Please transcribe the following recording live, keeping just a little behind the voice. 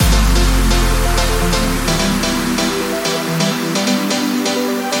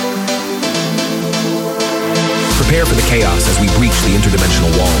chaos as we breach the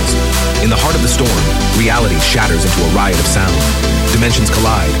interdimensional walls. In the heart of the storm, reality shatters into a riot of sound. Dimensions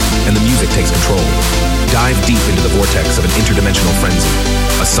collide, and the music takes control. Dive deep into the vortex of an interdimensional frenzy.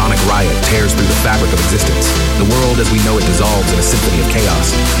 A sonic riot tears through the fabric of existence. The world as we know it dissolves in a symphony of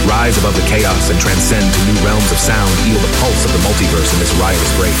chaos. Rise above the chaos and transcend to new realms of sound. Feel the pulse of the multiverse in this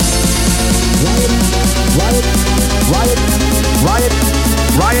riotous grace. Riot, riot, riot,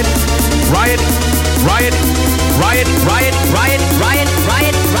 riot, riot, riot, riot, riot, riot, riot, riot,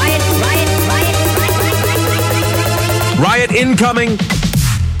 riot, riot, riot, riot incoming!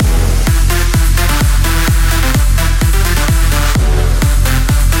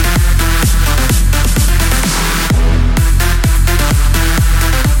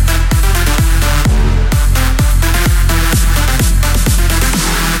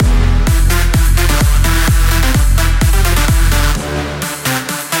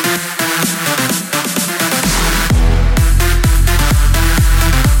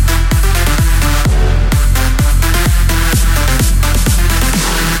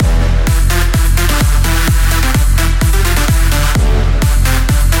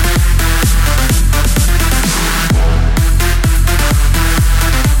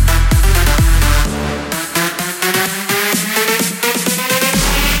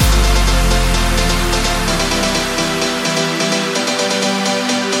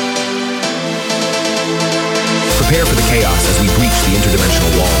 Prepare for the chaos as we breach the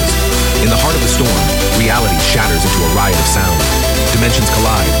interdimensional walls. In the heart of the storm, reality shatters into a riot of sound. Dimensions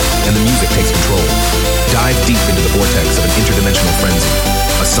collide, and the music takes control. Dive deep into the vortex of an interdimensional frenzy.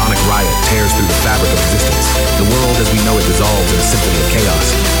 A sonic riot tears through the fabric of existence. The world as we know it dissolves in a symphony of chaos.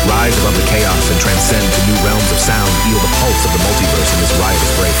 Rise above the chaos and transcend to new realms of sound. Feel the pulse of the multiverse in this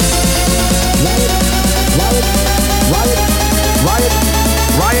riotous grace. riot, riot, riot, riot,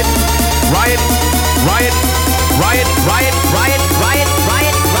 riot, riot, riot, riot, riot, riot, riot, riot, riot,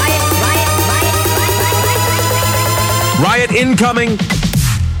 riot, riot, riot, riot incoming!